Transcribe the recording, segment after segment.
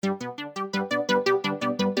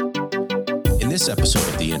this episode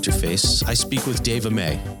of The Interface, I speak with Dave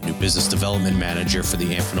Amet, new business development manager for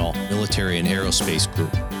the Amphenol Military and Aerospace Group.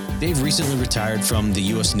 Dave recently retired from the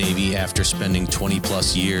U.S. Navy after spending 20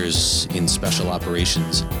 plus years in special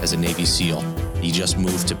operations as a Navy SEAL. He just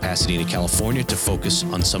moved to Pasadena, California to focus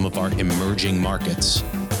on some of our emerging markets.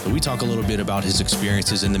 So we talk a little bit about his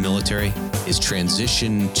experiences in the military, his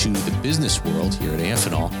transition to the business world here at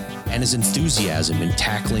Amphenol, and his enthusiasm in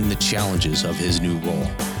tackling the challenges of his new role.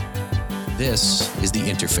 This is The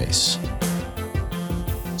Interface.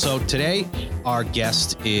 So today, our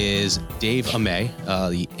guest is Dave Amet,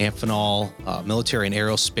 the Amphenol Military and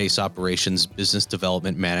Aerospace Operations Business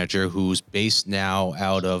Development Manager, who's based now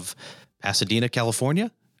out of Pasadena, California.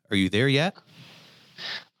 Are you there yet?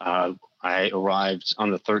 I arrived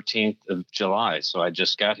on the 13th of July, so I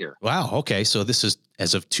just got here. Wow. Okay. So this is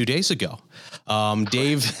as of 2 days ago.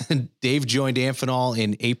 Dave joined Amphenol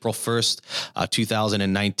in April 1st,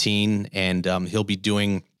 2019, and he'll be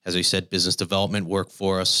doing, as I said, business development work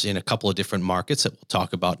for us in a couple of different markets that we'll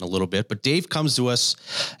talk about in a little bit. But Dave comes to us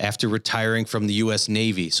after retiring from the U.S.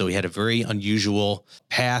 Navy. So he had a very unusual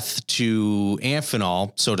path to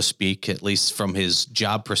Amphenol, so to speak, at least from his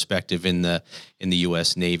job perspective in the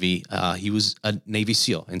U.S. Navy. He was a Navy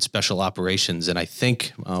SEAL in special operations. And I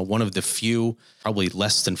think one of the few, probably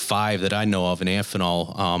less than 5 that I know of in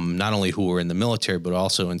Amphenol, not only who were in the military, but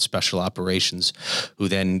also in special operations, who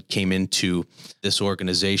then came into this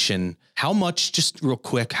organization. How much, just real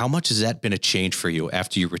quick, how much has that been a change for you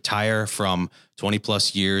after you retire from 20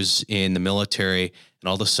 plus years in the military and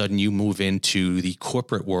all of a sudden you move into the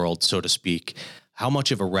corporate world, so to speak? How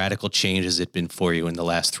much of a radical change has it been for you in the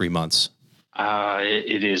last 3 months?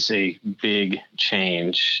 It is a big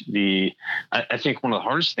change. I think one of the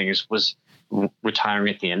hardest things was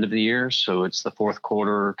retiring at the end of the year. So it's the fourth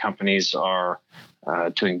quarter. Companies are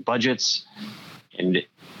doing budgets, and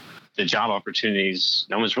the job opportunities,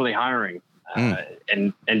 no one's really hiring.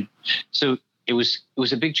 And so it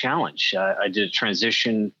was a big challenge. I did a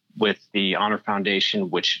transition with the Honor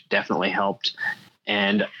Foundation, which definitely helped.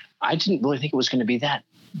 And I didn't really think it was going to be that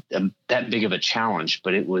big of a challenge,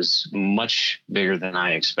 but it was much bigger than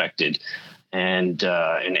I expected. And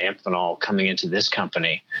in Amphenol coming into this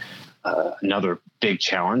company, another big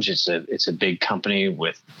challenge. It's a big company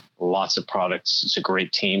with lots of products. It's a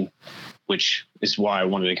great team, which is why I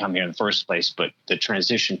wanted to come here in the first place. But the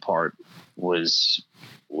transition part was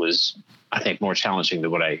I think more challenging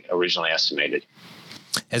than what I originally estimated.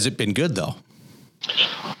 Has it been good though?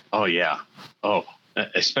 Oh yeah.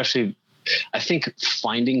 Especially, I think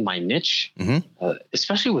finding my niche,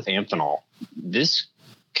 especially with Amphenol, this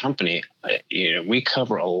company, we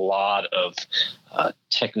cover a lot of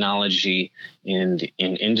technology in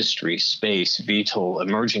industry, space, VTOL,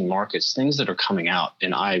 emerging markets, things that are coming out,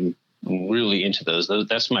 and I'm really into those.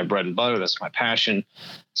 That's my bread and butter. That's my passion.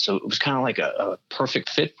 So it was kind of like a perfect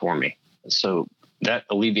fit for me. So that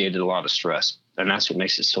alleviated a lot of stress, and that's what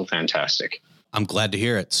makes it so fantastic. I'm glad to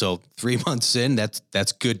hear it. So 3 months in, that's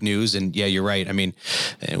good news. And yeah, you're right. I mean,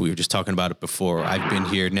 we were just talking about it before. I've been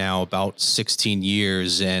here now about 16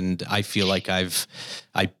 years, and I feel like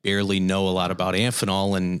I barely know a lot about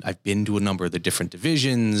Amphenol, and I've been to a number of the different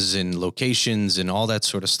divisions and locations and all that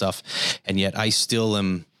sort of stuff. And yet I still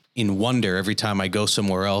am in wonder every time I go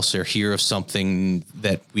somewhere else or hear of something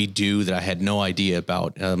that we do that I had no idea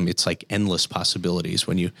about. It's like endless possibilities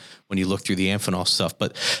when you look through the Amphenol stuff.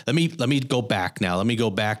 But let me go back now. Let me go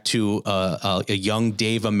back to a young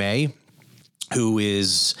Dave Amet who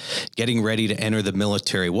is getting ready to enter the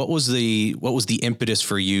military. What was the impetus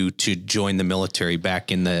for you to join the military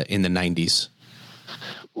back in the 90s?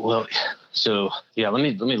 Well, so yeah, let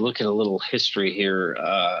me look at a little history here.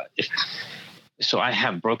 So I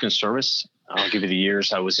have broken service. I'll give you the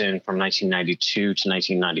years I was in from 1992 to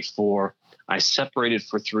 1994. I separated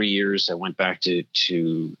for 3 years. I went back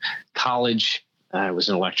to college. I was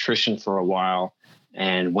an electrician for a while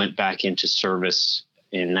and went back into service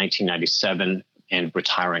in 1997 and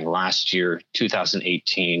retiring last year,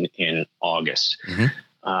 2018 in August.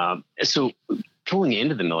 So going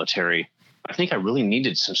into the military, I think I really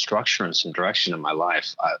needed some structure and some direction in my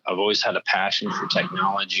life. I've always had a passion for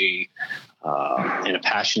technology and a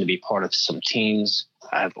passion to be part of some teams.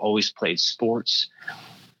 I've always played sports,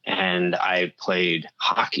 and I played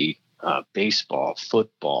hockey, baseball,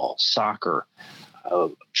 football, soccer,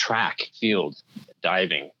 track, field,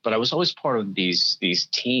 diving. But I was always part of these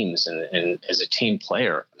teams, and as a team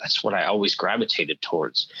player, that's what I always gravitated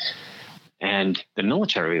towards. And the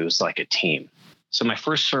military was like a team. So my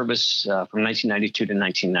first service from 1992 to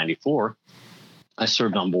 1994, I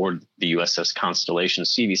served on board the USS Constellation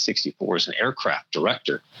CV-64 as an aircraft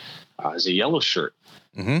director, as a yellow shirt.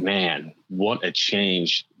 Mm-hmm. Man, what a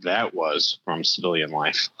change that was from civilian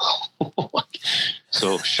life.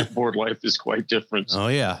 So shipboard life is quite different. Oh,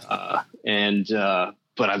 yeah.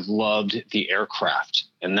 But I loved the aircraft.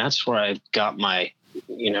 And that's where I got my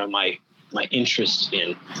interest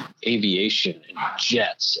in aviation and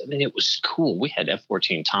jets. I mean, it was cool. We had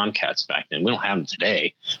F-14 Tomcats back then. We don't have them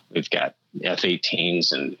today. We've got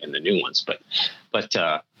F-18s and the new ones. But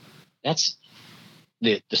that's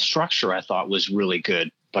the structure I thought was really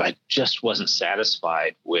good, but I just wasn't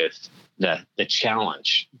satisfied with the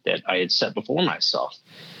challenge that I had set before myself.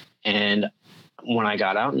 And when I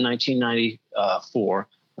got out in 1994,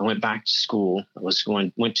 I went back to school.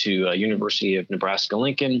 Went to University of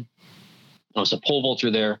Nebraska-Lincoln. I was a pole vaulter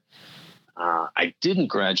there. I didn't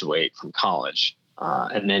graduate from college,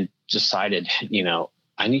 and then decided,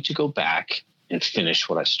 I need to go back and finish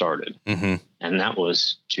what I started. Mm-hmm. And that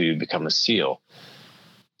was to become a SEAL.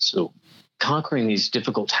 So conquering these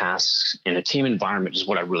difficult tasks in a team environment is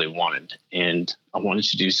what I really wanted. And I wanted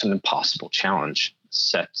to do some impossible challenge,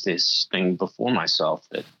 set this thing before myself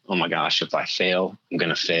that, oh my gosh, if I fail, I'm going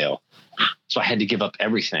to fail. So I had to give up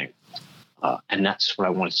everything. And that's what I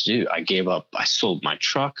wanted to do. I sold my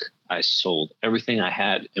truck. I sold everything I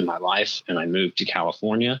had in my life, and I moved to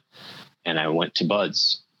California, and I went to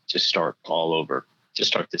Buds to start all over, to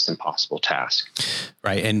start this impossible task.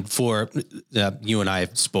 Right. And for you and I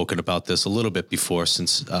have spoken about this a little bit before,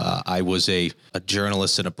 since I was a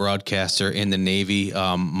journalist and a broadcaster in the Navy.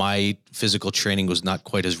 My physical training was not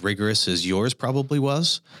quite as rigorous as yours probably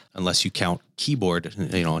was, unless you count keyboard,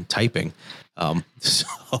 and typing. So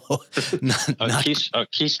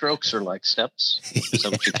keystrokes are like steps. Is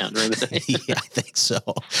that what you count during the day? Yeah, I think so.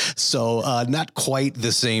 So not quite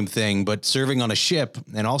the same thing, but serving on a ship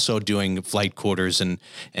and also doing flight quarters and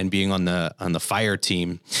being on the fire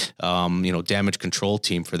team, damage control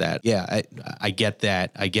team for that. Yeah, I get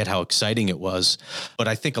that. I get how exciting it was, but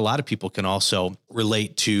I think a lot of people can also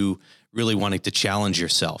relate to really wanting to challenge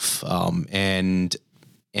yourself,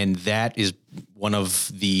 and that is one of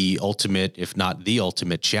the ultimate, if not the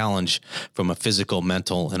ultimate challenge from a physical,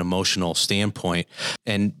 mental, and emotional standpoint.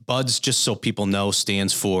 And BUDS, just so people know,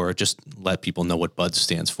 stands for, just let people know what BUDS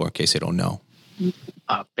stands for in case they don't know.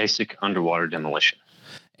 Basic underwater demolition.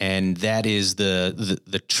 And that is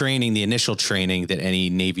the training, the initial training that any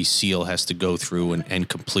Navy SEAL has to go through and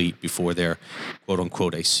complete before they're, quote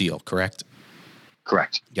unquote, a SEAL, correct?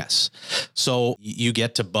 Correct. Yes. So you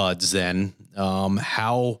get to BUDS then.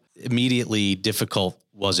 How immediately difficult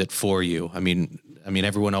was it for you? I mean,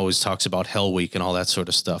 everyone always talks about Hell Week and all that sort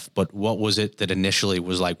of stuff, but what was it that initially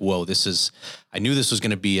was like, whoa, I knew this was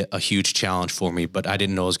going to be a huge challenge for me, but I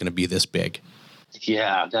didn't know it was going to be this big.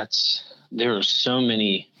 Yeah, there are so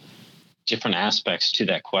many different aspects to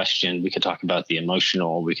that question. We could talk about the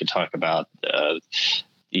emotional, we could talk about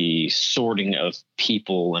the sorting of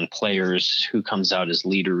people and players who comes out as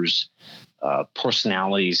leaders,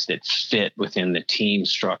 personalities that fit within the team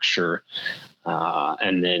structure,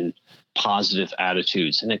 and then positive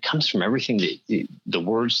attitudes. And it comes from everything the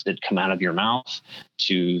words that come out of your mouth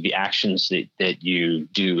to the actions that you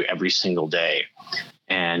do every single day.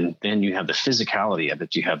 And then you have the physicality of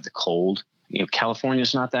it. You have the cold.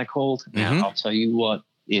 California's not that cold. Mm-hmm. Now, I'll tell you what,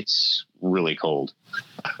 it's really cold.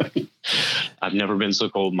 I've never been so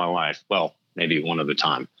cold in my life. Well, maybe one other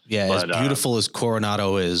time. Yeah, but, as beautiful as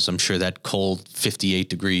Coronado is, I'm sure that cold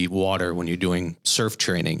 58-degree water when you're doing surf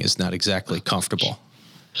training is not exactly comfortable.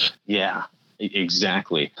 Yeah,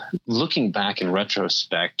 exactly. Looking back in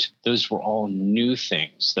retrospect, those were all new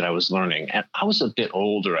things that I was learning. And I was a bit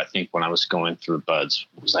older, I think, when I was going through BUDS.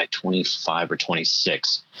 It was like 25 or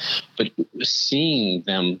 26. But seeing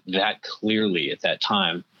them that clearly at that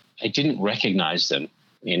time, I didn't recognize them.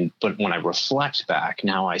 But when I reflect back,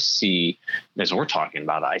 now I see, as we're talking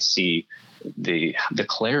about, I see the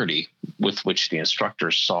clarity with which the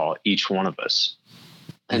instructors saw each one of us.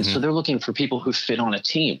 And so they're looking for people who fit on a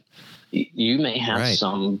team. You may have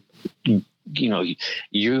some,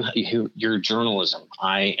 your journalism.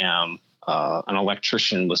 I am an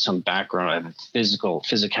electrician with some background. I have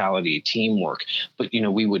physicality, teamwork. But,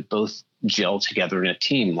 we would both gel together in a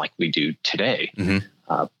team like we do today. Mm-hmm.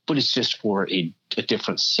 But it's just for a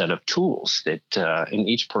different set of tools that, and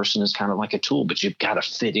each person is kind of like a tool, but you've got to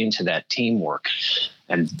fit into that teamwork.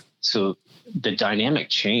 And so the dynamic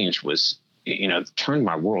change was, turned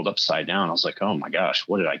my world upside down. I was like, oh my gosh,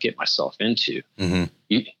 what did I get myself into? Mm-hmm.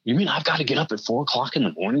 You mean I've got to get up at 4 o'clock in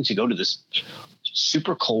the morning to go to this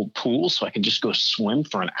super cold pool so I can just go swim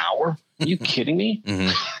for an hour? Are you kidding me?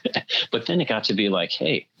 Mm-hmm. But then it got to be like,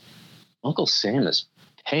 hey, Uncle Sam is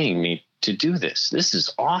paying me to do this. This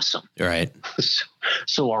is awesome. Right.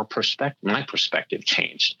 So my perspective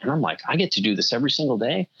changed. And I'm like, I get to do this every single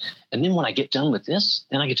day. And then when I get done with this,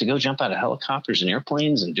 then I get to go jump out of helicopters and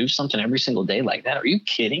airplanes and do something every single day like that. Are you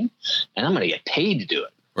kidding? And I'm going to get paid to do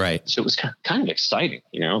it. Right. So it was kind of exciting,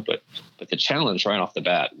 but the challenge right off the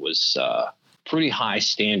bat was pretty high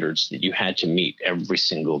standards that you had to meet every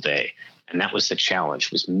single day. And that was the challenge,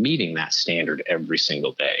 was meeting that standard every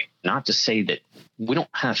single day. Not to say that we don't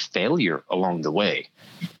have failure along the way.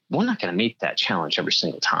 We're not going to meet that challenge every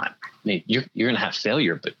single time. I mean, you're going to have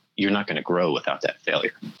failure, but you're not going to grow without that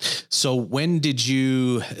failure. So when did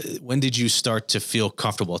you start to feel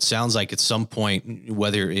comfortable? It sounds like at some point,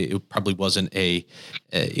 whether it probably wasn't a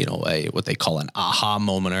what they call an aha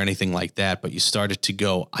moment or anything like that, but you started to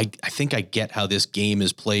go, I think I get how this game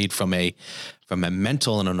is played from a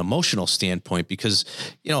mental and an emotional standpoint, because,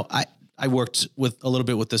 I worked with a little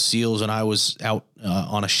bit with the SEALs, and I was out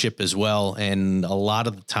on a ship as well. And a lot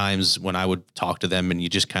of the times when I would talk to them and you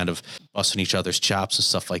just kind of busting each other's chops and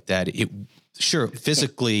stuff like that,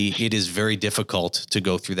 physically it is very difficult to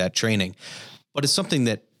go through that training, but it's something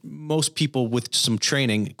that most people with some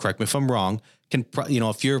training, correct me if I'm wrong, can,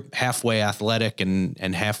 if you're halfway athletic and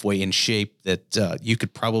halfway in shape, that you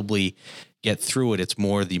could probably get through it. It's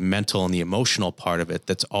more the mental and the emotional part of it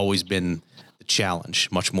that's always been the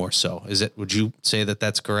challenge, much more so. Would you say that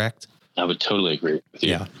that's correct? I would totally agree with you.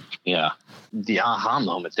 Yeah. Yeah. The aha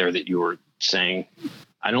moment there that you were saying,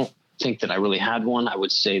 I don't think that I really had one. I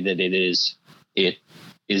would say that it is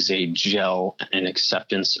a gel and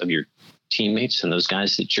acceptance of your teammates and those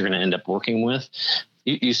guys that you're going to end up working with.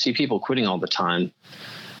 You see people quitting all the time,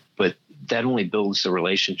 but that only builds the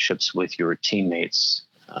relationships with your teammates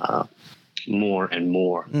more and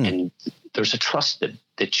more. And there's a trust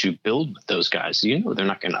that you build with those guys. They're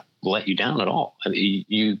not going to let you down at all. I mean,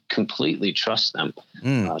 you completely trust them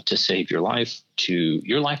to save your life.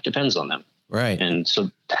 Your life depends on them. Right. And so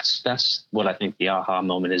that's what I think the aha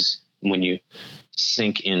moment is, when you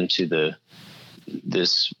sink into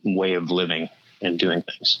this way of living and doing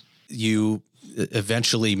things. You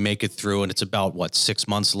eventually make it through, and it's about 6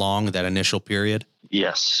 months long, that initial period?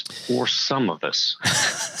 Yes, for some of us.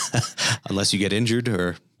 Unless you get injured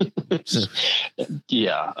or...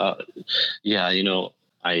 Yeah.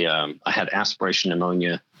 I had aspiration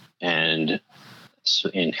pneumonia and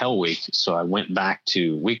in Hell Week. So I went back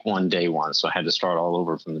to week 1, day 1. So I had to start all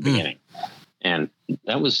over from the beginning. And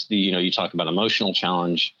that was you talk about emotional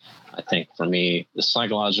challenge. I think for me, the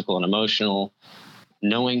psychological and emotional,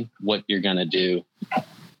 knowing what you're going to do,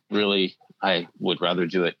 really, I would rather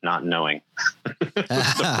do it not knowing.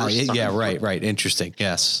 Yeah, right. Interesting.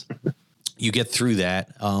 Yes. You get through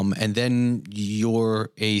that, and then you're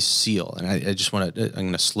a SEAL. And I'm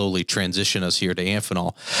going to slowly transition us here to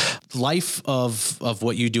Amphenol. Life of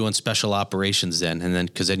what you do in special operations then, and then,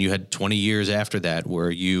 because then you had 20 years after that where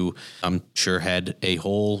you, I'm sure, had a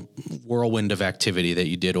whole whirlwind of activity that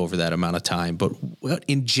you did over that amount of time. But what,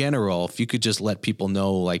 in general, if you could just let people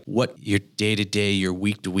know what your day-to-day, your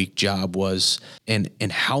week-to-week job was, and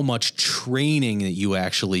how much training that you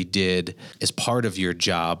actually did as part of your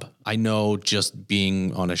job. I know just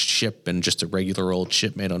being on a ship and just a regular old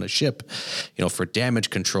shipmate on a ship, for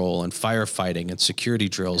damage control and firefighting and security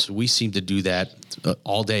drills, we seem to do that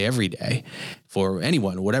all day, every day for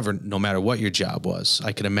anyone, no matter what your job was.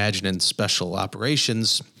 I can imagine in special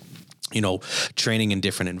operations, training in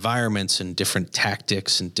different environments and different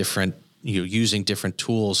tactics and different, using different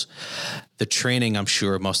tools. The training, I'm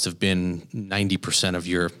sure, must have been 90% of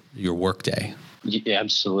your workday. Yeah,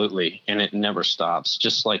 absolutely. And it never stops.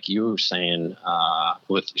 Just like you were saying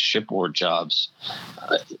with shipboard jobs,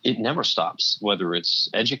 it never stops, whether it's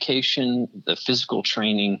education, the physical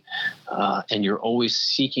training, and you're always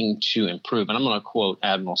seeking to improve. And I'm going to quote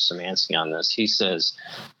Admiral Szymanski on this. He says,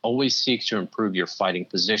 always seek to improve your fighting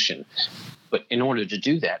position. But in order to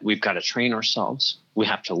do that, we've got to train ourselves. We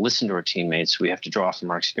have to listen to our teammates. We have to draw from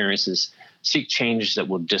our experiences, seek changes that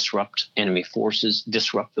will disrupt enemy forces,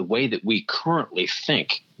 disrupt the way that we currently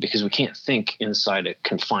think, because we can't think inside a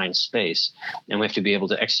confined space. And we have to be able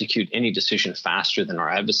to execute any decision faster than our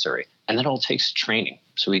adversary. And that all takes training.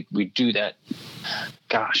 So we do that.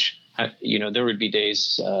 Gosh, there would be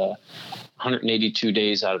days, 182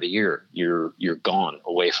 days out of the year, you're gone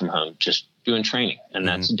away from home, just doing training. And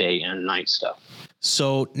that's day and night stuff.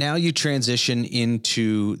 So now you transition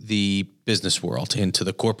into the business world, into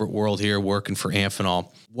the corporate world here, working for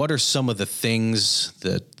Amphenol. What are some of the things,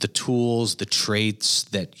 the tools, the traits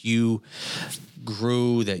that you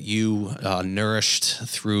grew, that you nourished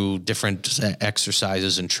through different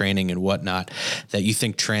exercises and training and whatnot, that you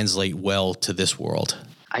think translate well to this world?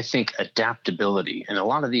 I think adaptability, and a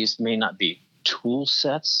lot of these may not be tool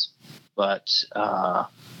sets, but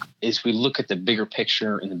as we look at the bigger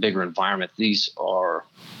picture and the bigger environment, these are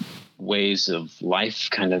ways of life,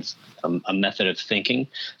 kind of a method of thinking.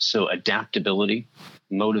 So adaptability,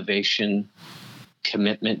 motivation,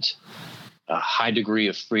 commitment, a high degree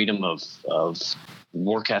of freedom of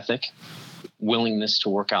work ethic, willingness to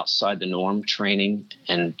work outside the norm, training,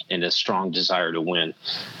 and a strong desire to win.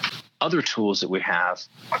 Other tools that we have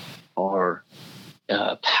are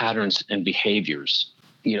patterns and behaviors.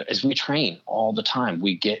 As we train all the time,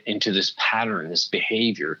 we get into this pattern, this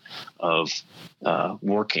behavior of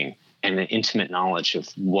working, and an intimate knowledge of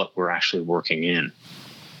what we're actually working in.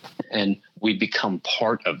 And we become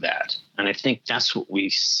part of that. And I think that's what we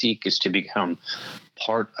seek, is to become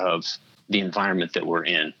part of the environment that we're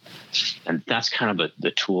in. And that's kind of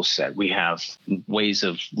the tool set. We have ways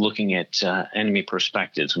of looking at enemy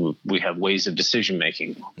perspectives. We have ways of decision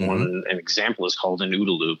making. An example is called an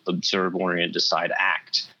OODA loop: observe, orient, decide,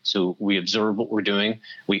 act. So we observe what we're doing,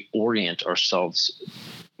 we orient ourselves,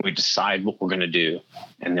 we decide what we're going to do,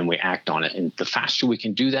 and then we act on it. And the faster we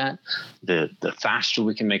can do that, the faster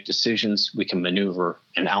we can make decisions, we can maneuver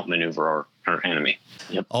and outmaneuver our enemy.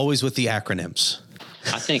 Yep. Always with the acronyms.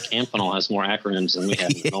 I think Amphenol has more acronyms than we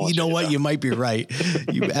have. You know what? You might be right.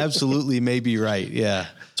 You absolutely may be right. Yeah.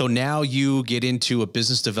 So now you get into a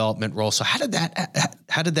business development role. So how did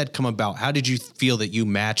that come about? How did you feel that you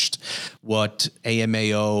matched what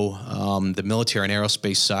AMAO, the military and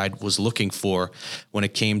aerospace side, was looking for when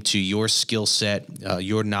it came to your skill set,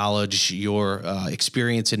 your knowledge, your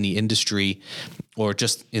experience in the industry, or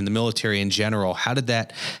just in the military in general? How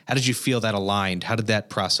did you feel that aligned? How did that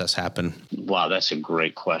process happen? Wow, that's a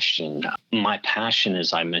great question. My passion,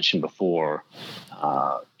 as I mentioned before,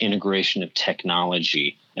 integration of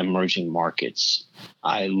technology, emerging markets.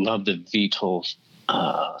 I love the VTOL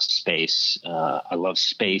space. I love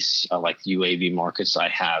space. I like UAV markets. I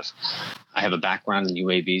have a background in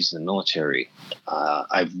UAVs in the military.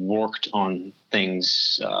 I've worked on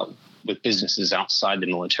things with businesses outside the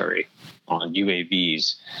military on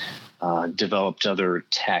UAVs, developed other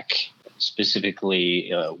tech,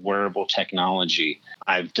 specifically wearable technology.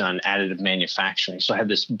 I've done additive manufacturing. So I have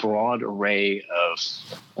this broad array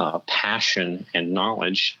of passion and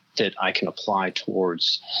knowledge that I can apply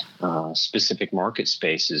towards specific market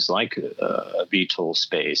spaces like VTOL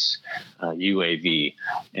space, UAV,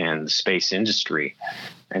 and the space industry,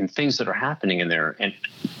 and things that are happening in there. And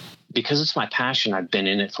because it's my passion, I've been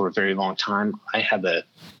in it for a very long time. I have a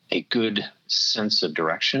good sense of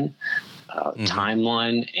direction,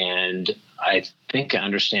 timeline, and I think I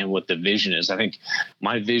understand what the vision is. I think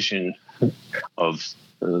my vision of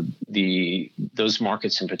those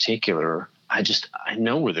markets in particular, I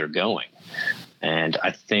know where they're going, and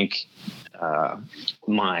I think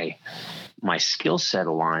my skill set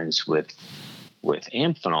aligns with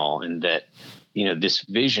Amphenol in that this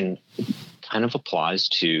vision kind of applies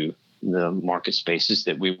to the market spaces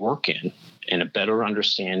that we work in, and a better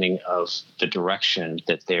understanding of the direction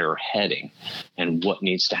that they're heading and what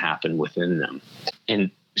needs to happen within them. And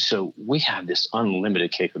so we have this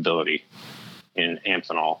unlimited capability in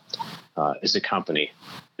Amphenol as a company.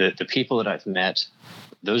 The people that I've met,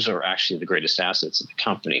 those are actually the greatest assets of the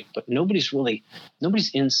company, but nobody's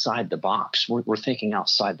inside the box. We're thinking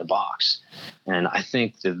outside the box. And I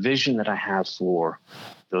think the vision that I have for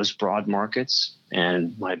those broad markets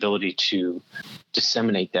and my ability to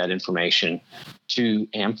disseminate that information to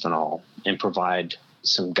Amphenol and provide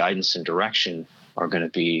some guidance and direction are going to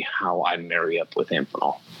be how I marry up with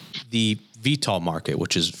Amphenol. The VTOL market,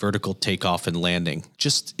 which is vertical takeoff and landing,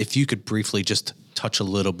 just if you could briefly just touch a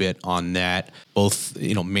little bit on that, both,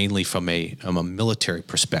 mainly from a military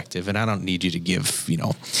perspective. And I don't need you to give,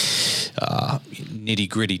 nitty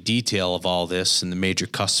gritty detail of all this and the major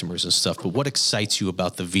customers and stuff, but what excites you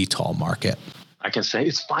about the VTOL market? I can say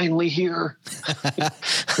it's finally here.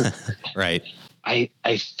 Right. I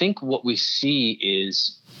think what we see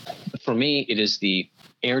is, for me, it is the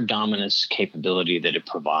air dominance capability that it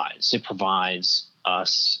provides. It provides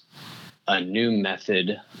us a new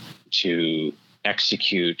method to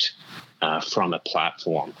execute from a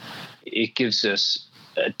platform. It gives us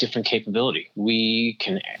a different capability. We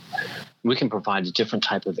can provide a different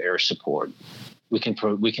type of air support. We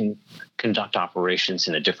can conduct operations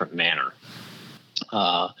in a different manner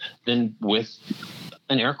than with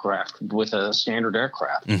an aircraft, with a standard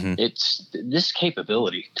aircraft. Mm-hmm. It's this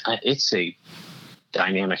capability. It's a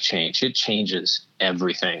dynamic change. It changes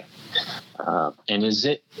everything. And as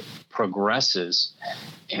it progresses,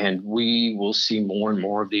 And we will see more and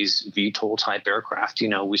more of these VTOL type aircraft.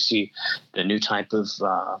 We see the new type of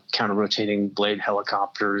counter-rotating blade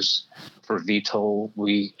helicopters for VTOL.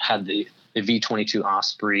 We had the V-22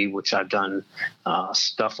 Osprey, which I've done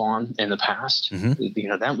stuff on in the past.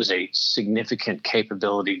 Mm-hmm. That was a significant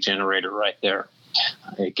capability generator right there.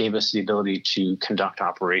 It gave us the ability to conduct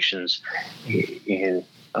operations in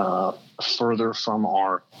further from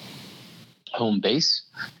our home base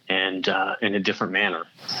and in a different manner.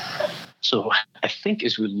 So I think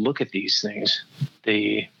as we look at these things,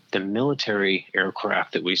 the military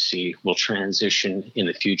aircraft that we see will transition in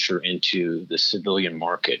the future into the civilian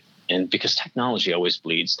market. And because technology always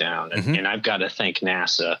bleeds down, and I've got to thank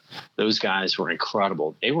NASA. Those guys were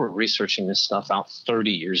incredible. They were researching this stuff out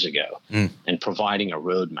 30 years ago and providing a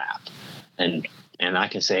roadmap. And I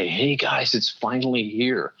can say, hey, guys, it's finally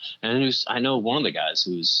here. And I know one of the guys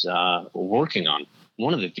who's working on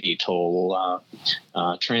one of the VTOL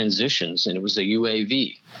transitions, and it was a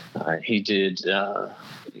UAV. He did,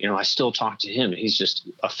 I still talk to him. He's just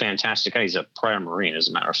a fantastic guy. He's a prior Marine, as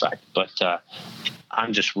a matter of fact. But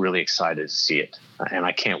I'm just really excited to see it. And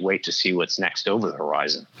I can't wait to see what's next over the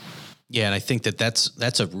horizon. Yeah, and I think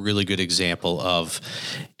that's a really good example of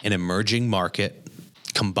an emerging market,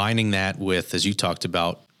 combining that with, as you talked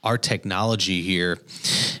about, our technology here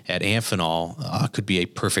at Amphenol could be a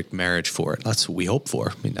perfect marriage for it. That's what we hope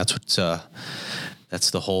for. I mean, that's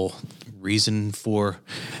the whole reason for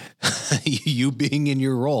you being in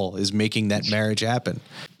your role, is making that marriage happen.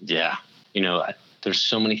 Yeah. There's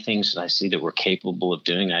so many things that I see that we're capable of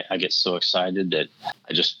doing. I get so excited that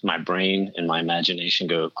my brain and my imagination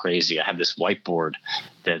go crazy. I have this whiteboard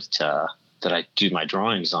that I do my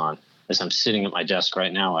drawings on. As I'm sitting at my desk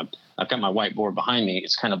right now, I've got my whiteboard behind me.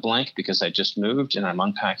 It's kind of blank because I just moved and I'm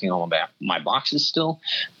unpacking all my boxes still.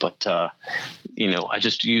 But, I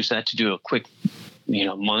just use that to do a quick,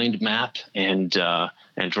 mind map and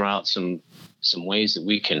draw out some ways that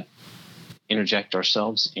we can interject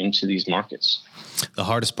ourselves into these markets. The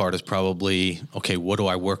hardest part is probably, okay, what do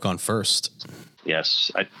I work on first?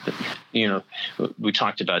 Yes. We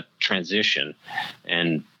talked about transition,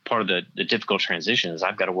 and part of the difficult transition is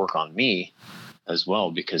I've got to work on me as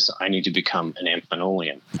well, because I need to become an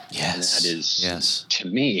Amphenolian. Yes. And that is, yes. To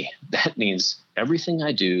me, that means everything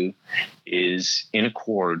I do is in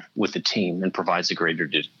accord with the team and provides a greater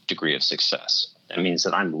degree of success. That means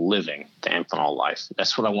that I'm living the Amphenol life.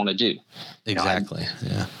 That's what I want to do. Exactly.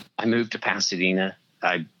 I moved to Pasadena.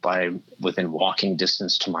 I within walking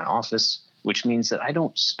distance to my office, which means that I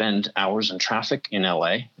don't spend hours in traffic in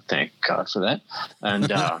LA. Thank God for that.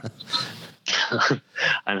 And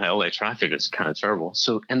and LA traffic is kind of terrible.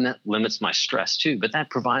 So, and that limits my stress too. But that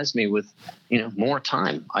provides me with, more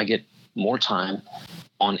time. I get more time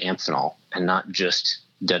on Amphenol and not just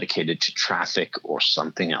dedicated to traffic or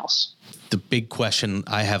something else. The big question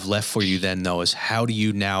I have left for you then, though, is how do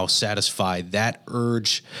you now satisfy that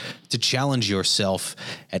urge to challenge yourself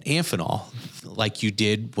at Amphenol like you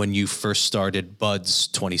did when you first started Buds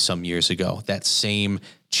 20-some years ago? That same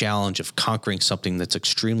challenge of conquering something that's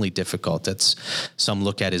extremely difficult, that's some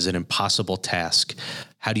look at as an impossible task.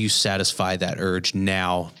 How do you satisfy that urge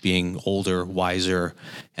now, being older, wiser,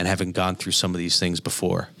 and having gone through some of these things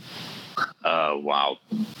before? Wow.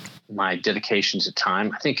 My dedication to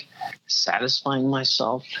time, I think satisfying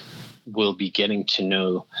myself will be getting to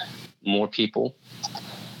know more people,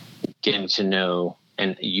 getting to know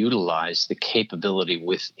and utilize the capability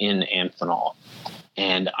within Amphenol.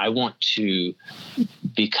 And I want to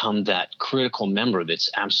become that critical member that's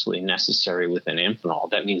absolutely necessary within Amphenol.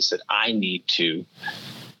 That means that I need to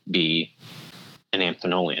be an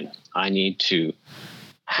Amphenolian. I need to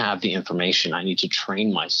have the information. I need to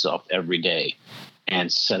train myself every day and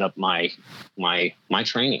set up my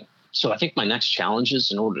training. So I think my next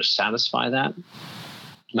challenges, in order to satisfy that,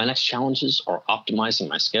 my next challenges are optimizing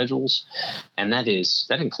my schedules, and that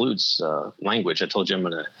includes language. I told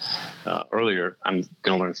you earlier I'm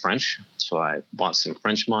going to learn French, so I bought some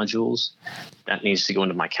French modules. That needs to go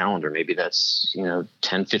into my calendar. Maybe that's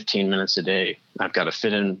 10, 15 minutes a day. I've got to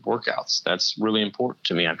fit in workouts. That's really important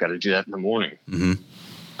to me. I've got to do that in the morning. Mm-hmm.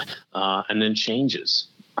 And then changes.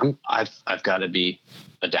 I've got to be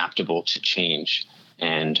adaptable to change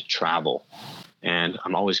and travel. And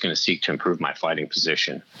I'm always going to seek to improve my fighting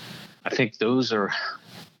position. I think those are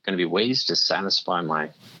going to be ways to satisfy my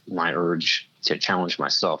urge to challenge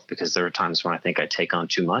myself, because there are times when I think I take on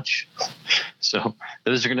too much. So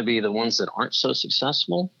those are going to be the ones that aren't so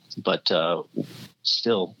successful, but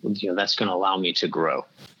still, that's going to allow me to grow.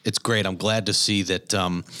 It's great. I'm glad to see that,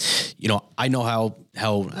 I know how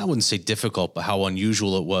I wouldn't say difficult, but how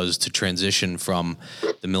unusual it was to transition from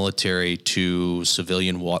the military to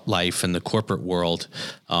civilian life and the corporate world.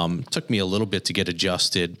 It took me a little bit to get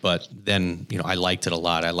adjusted, but then, I liked it a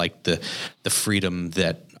lot. I liked the freedom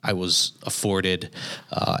that I was afforded,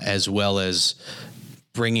 as well as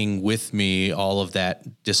bringing with me all of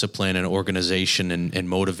that discipline and organization and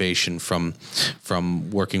motivation from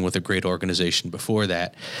working with a great organization before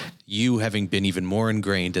that. You having been even more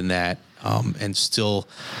ingrained in that, and still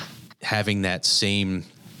having that same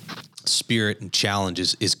spirit and challenge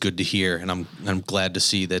is good to hear. And I'm glad to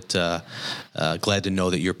see that, glad to know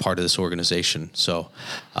that you're part of this organization. So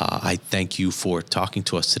I thank you for talking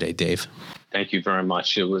to us today, Dave. Thank you very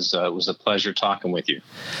much. It was a pleasure talking with you.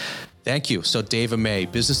 Thank you. So Dave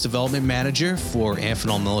Amet, Business Development Manager for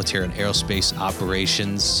Amphenol Military and Aerospace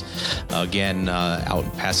Operations, again, out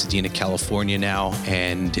in Pasadena, California now.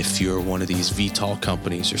 And if you're one of these VTOL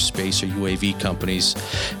companies or space or UAV companies,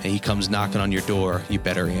 and he comes knocking on your door, you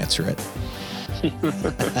better answer it.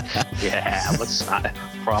 Yeah, let's not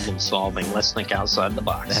problem solving. Let's think outside the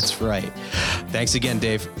box. That's right. Thanks again,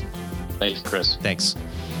 Dave. Thanks, Chris. Thanks.